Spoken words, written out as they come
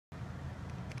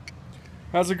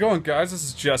How's it going, guys? This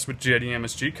is Jess with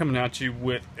JDMSG coming at you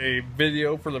with a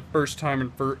video for the first time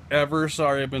in forever.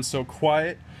 Sorry I've been so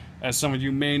quiet. As some of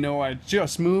you may know, I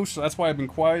just moved, so that's why I've been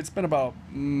quiet. It's been about,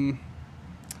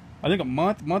 I think a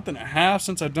month and a half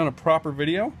since I've done a proper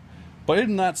video. But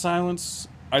in that silence,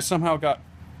 I somehow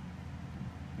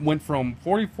went from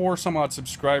 44 some odd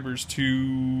subscribers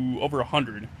to over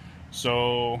 100.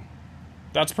 So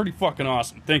that's pretty fucking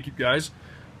awesome. Thank you, guys.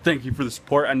 Thank you for the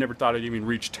support. I never thought I'd even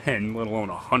reach 10, let alone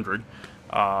 100.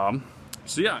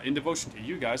 So yeah, in devotion to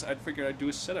you guys, I figured I'd do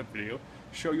a setup video,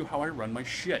 show you how I run my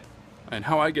shit, and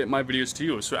how I get my videos to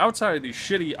you. So outside of these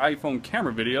shitty iPhone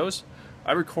camera videos,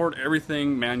 I record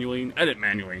everything manually and edit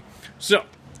manually. So,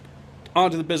 on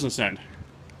to the business end.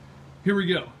 Here we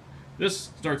go.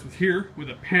 This starts with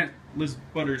a pant Liz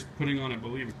Butters putting on, I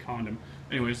believe, a condom.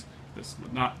 Anyways, that's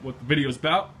not what the video's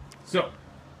about. So,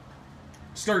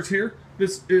 starts here.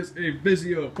 This is a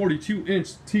Vizio 42-inch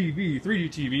TV, 3D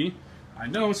TV. I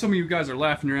know some of you guys are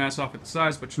laughing your ass off at the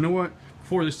size, but you know what?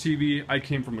 Before this TV, I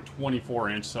came from a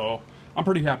 24-inch, so I'm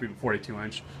pretty happy with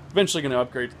 42-inch. Eventually going to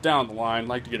upgrade down the line.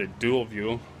 Like to get a dual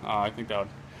view. I think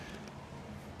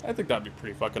that'd be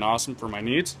pretty fucking awesome for my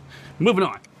needs. Moving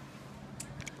on.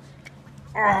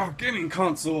 Oh, gaming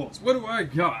consoles. What do I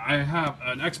got? I have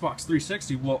an Xbox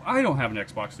 360. Well, I don't have an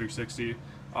Xbox 360.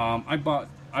 I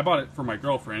bought it for my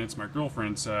girlfriend. It's my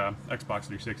girlfriend's Xbox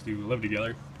 360. We live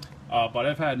together. But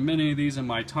I've had many of these in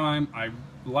my time.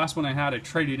 The last one I had, I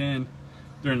traded in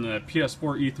during the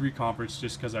PS4 E3 conference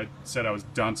just because I said I was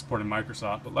done supporting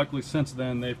Microsoft. But luckily since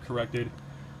then, they've corrected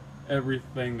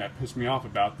everything that pissed me off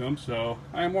about them. So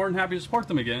I am more than happy to support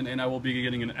them again, and I will be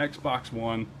getting an Xbox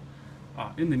One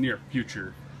in the near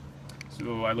future.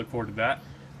 So I look forward to that.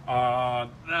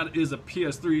 That is a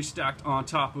PS3 stacked on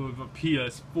top of a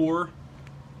PS4.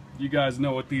 You guys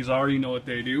know what these are, you know what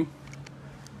they do.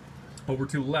 Over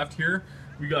to the left here,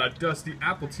 we got a dusty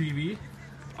Apple TV.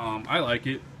 I like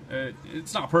it.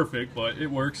 It's not perfect, but it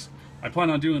works. I plan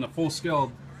on doing a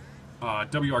full-scale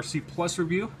WRC Plus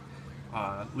review,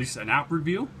 at least an app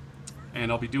review,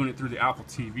 and I'll be doing it through the Apple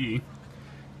TV.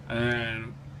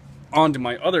 And on to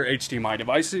my other HDMI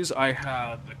devices, I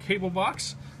have the cable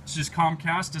box. It's just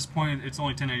Comcast. At this point, it's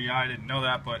only 1080i. I didn't know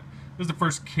that, but this is the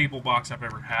first cable box I've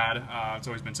ever had. It's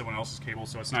always been someone else's cable,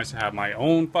 so it's nice to have my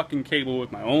own fucking cable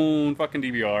with my own fucking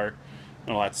DVR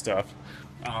and all that stuff.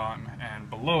 And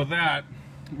below that,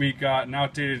 we got an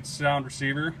outdated sound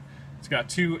receiver. It's got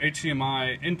two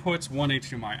HDMI inputs, one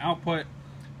HDMI output.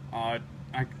 All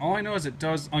I know is it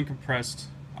does uncompressed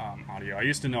audio. I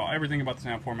used to know everything about the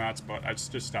sound formats, but I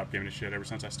just stopped giving a shit ever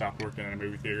since I stopped working in a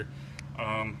movie theater.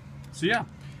 So yeah,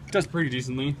 it does pretty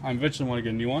decently. I eventually want to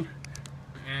get a new one.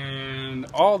 And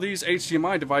all these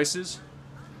HDMI devices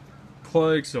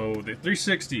plug, so the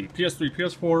 360, PS3,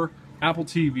 PS4, Apple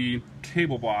TV,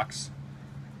 cable box,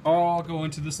 all go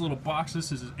into this little box.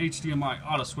 This is an HDMI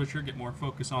auto switcher. Get more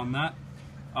focus on that.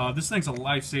 This thing's a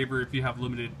lifesaver if you have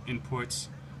limited inputs.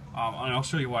 And I'll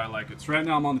show you why I like it. So right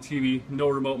now I'm on the TV, no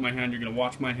remote in my hand. You're going to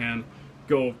watch my hand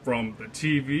go from the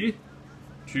TV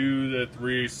to the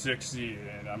 360,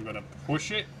 and I'm going to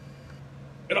push it.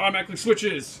 It automatically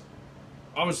switches.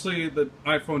 Obviously, the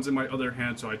iPhone's in my other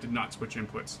hand, so I did not switch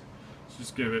inputs. Let's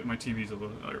just give it, my TV's a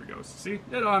little, there we go. See,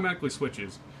 it automatically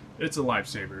switches. It's a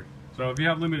lifesaver. So if you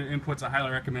have limited inputs, I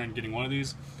highly recommend getting one of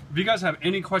these. If you guys have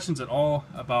any questions at all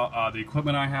about the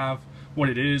equipment I have, what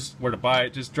it is, where to buy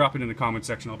it, just drop it in the comment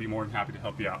section. I'll be more than happy to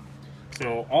help you out.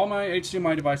 So all my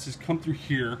HDMI devices come through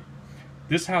here.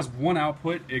 This has one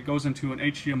output. It goes into an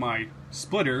HDMI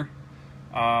splitter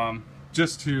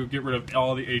just to get rid of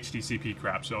all the HDCP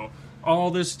crap. So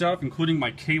all this stuff, including my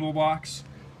cable box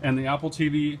and the Apple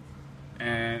TV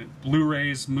and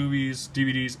Blu-rays, movies,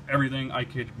 DVDs, everything I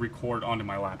could record onto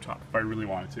my laptop if I really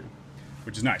wanted to,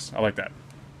 which is nice. I like that.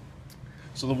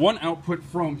 So the one output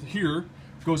from here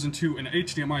goes into an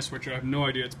HDMI switcher. I have no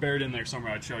idea. It's buried in there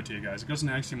somewhere. I'd show it to you guys. It goes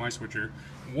into an HDMI switcher.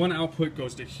 One output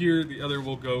goes to here. The other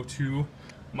will go to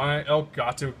my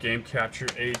Elgato Game Capture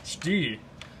HD.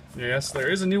 Yes, there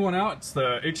is a new one out. It's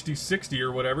the HD60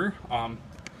 or whatever.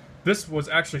 This was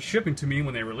actually shipping to me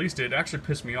when they released it. It actually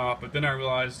pissed me off, but then I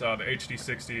realized the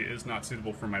HD60 is not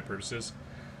suitable for my purposes.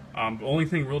 The only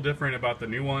thing real different about the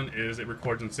new one is it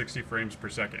records in 60 frames per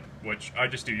second, which I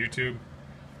just do YouTube.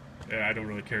 I don't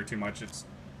really care too much. It's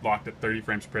locked at 30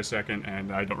 frames per second,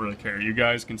 and I don't really care. You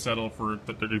guys can settle for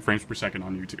the 30 frames per second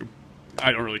on YouTube.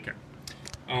 I don't really care.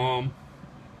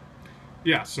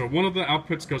 Yeah, so one of the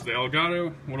outputs goes to the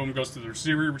Elgato, one of them goes to the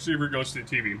receiver goes to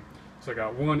the TV. So I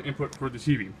got one input for the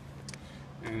TV.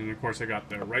 And of course I got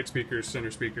the right speaker,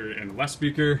 center speaker, and the left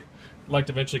speaker. I'd like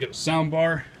to eventually get a sound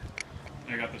bar.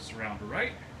 I got the surround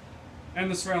right. And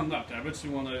the surround left. I bet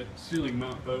you want a ceiling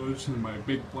mount those in my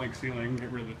big blank ceiling,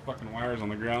 get rid of the fucking wires on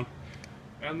the ground.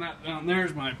 And that down there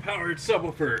is my powered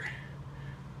subwoofer.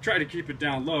 Try to keep it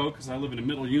down low because I live in a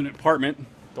middle unit apartment.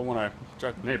 Don't want to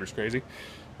drive the neighbors crazy.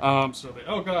 So the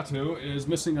Elgato is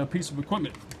missing a piece of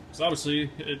equipment. So obviously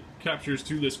it captures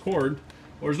to this cord.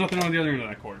 Well, there's nothing on the other end of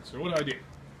that cord. So what do?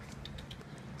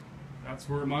 That's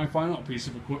where my final piece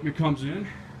of equipment comes in.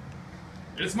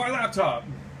 It's my laptop.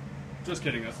 Just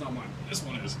kidding, that's not mine. This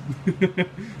one is.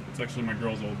 It's actually my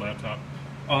girl's old laptop.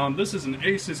 This is an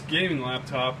Asus gaming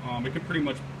laptop. It can pretty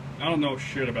much, I don't know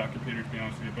shit about computers to be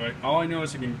honest with you, but all I know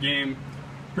is it can game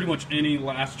pretty much any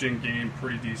last gen game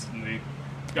pretty decently.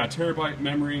 It's got terabyte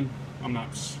memory. I'm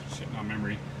not, shit, not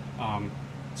memory.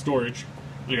 Storage.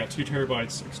 You got 2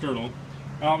 terabytes external.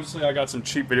 Obviously I got some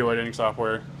cheap video editing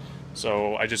software.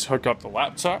 So I just hook up the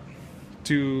laptop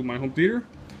to my home theater,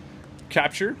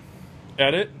 capture,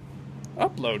 edit,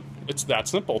 upload. It's that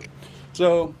simple.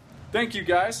 So thank you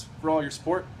guys for all your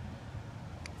support.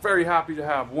 Very happy to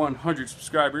have 100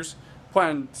 subscribers.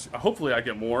 Hopefully I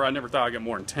get more. I never thought I'd get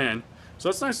more than 10. So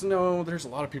it's nice to know there's a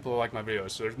lot of people that like my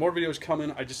videos. So there's more videos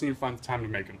coming. I just need to find the time to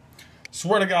make them.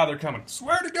 Swear to God they're coming.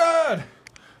 Swear to God!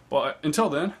 But until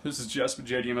then, this is Jess with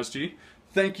JDMSG.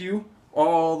 Thank you,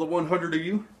 all the 100 of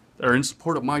you that are in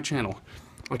support of my channel.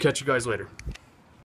 I'll catch you guys later.